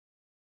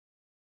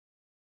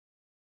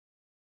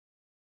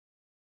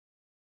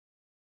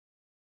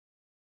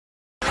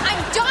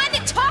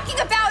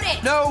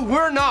No,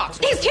 we're not.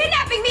 He's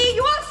kidnapping me!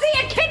 You all see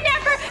it!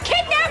 Kidnapper!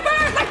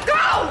 Kidnapper! Let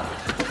go!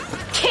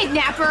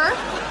 Kidnapper!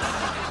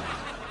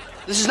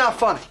 This is not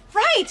funny.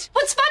 Right!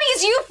 What's funny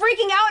is you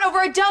freaking out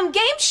over a dumb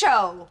game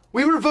show.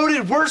 We were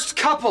voted worst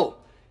couple,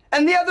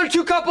 and the other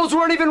two couples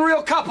weren't even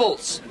real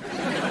couples.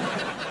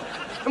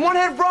 And one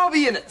had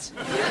Robbie in it.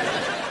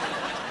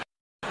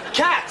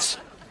 Kat!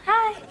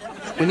 Hi.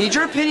 We need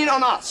your opinion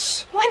on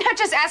us. Why not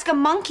just ask a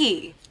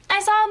monkey? I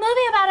saw a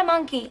movie about a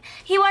monkey.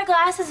 He wore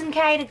glasses and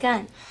carried a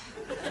gun.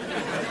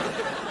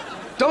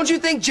 Don't you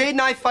think Jade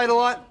and I fight a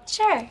lot?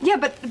 Sure. Yeah,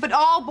 but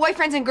all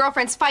boyfriends and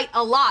girlfriends fight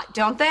a lot,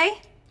 don't they?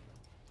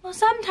 Well,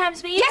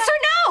 sometimes, but you Yes or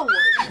no?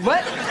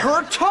 Let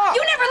her talk.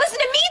 You never listen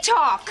to me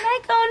talk. Can I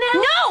go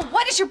now? No!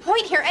 What is your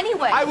point here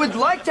anyway? I would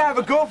like to have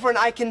a girlfriend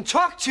I can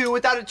talk to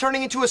without it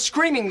turning into a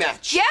screaming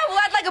match. Yeah, well,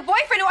 I'd like a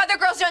boyfriend who other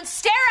girls don't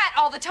stare at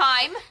all the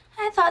time.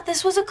 I thought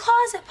this was a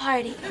closet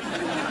party.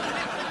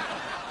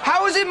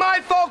 How is it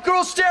my fault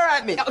girls stare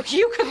at me? Oh,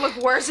 you could look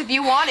worse if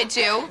you wanted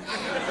to.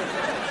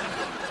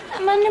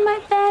 I'm under my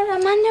bed.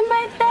 I'm under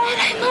my bed.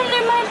 I'm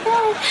under my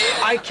bed.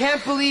 I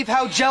can't believe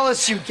how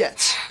jealous you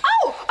get.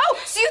 Oh,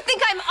 so you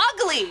think I'm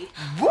ugly?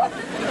 What?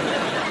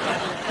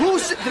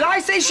 Did I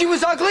say she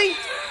was ugly?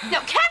 No,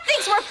 Kat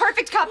thinks we're a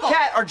perfect couple.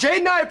 Kat, are Jade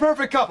and I a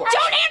perfect couple?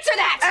 Don't answer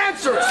that!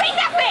 Answer it! Say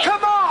nothing!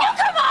 Come on! You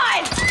come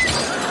on!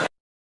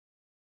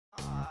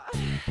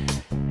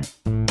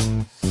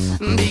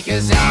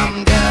 Because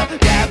I'm the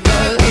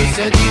devil who's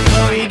searching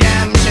for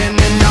redemption,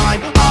 and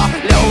I'm a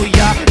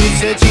lawyer who's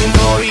searching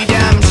for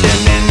redemption,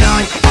 and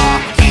I'm a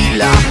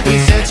killer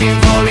who's searching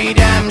for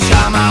redemption.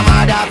 I'm a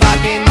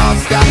motherfucking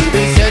monster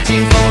who's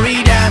searching for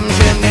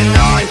redemption, and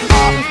I'm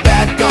a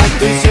bad guy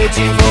who's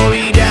searching for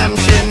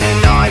redemption,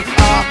 and I'm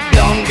a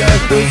longer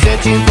who's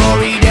searching for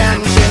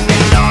redemption,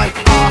 and I'm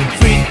a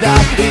freak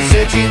who's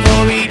searching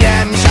for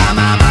redemption. I'm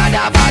a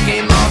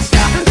motherfucking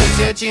monster who's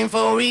searching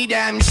for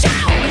redemption.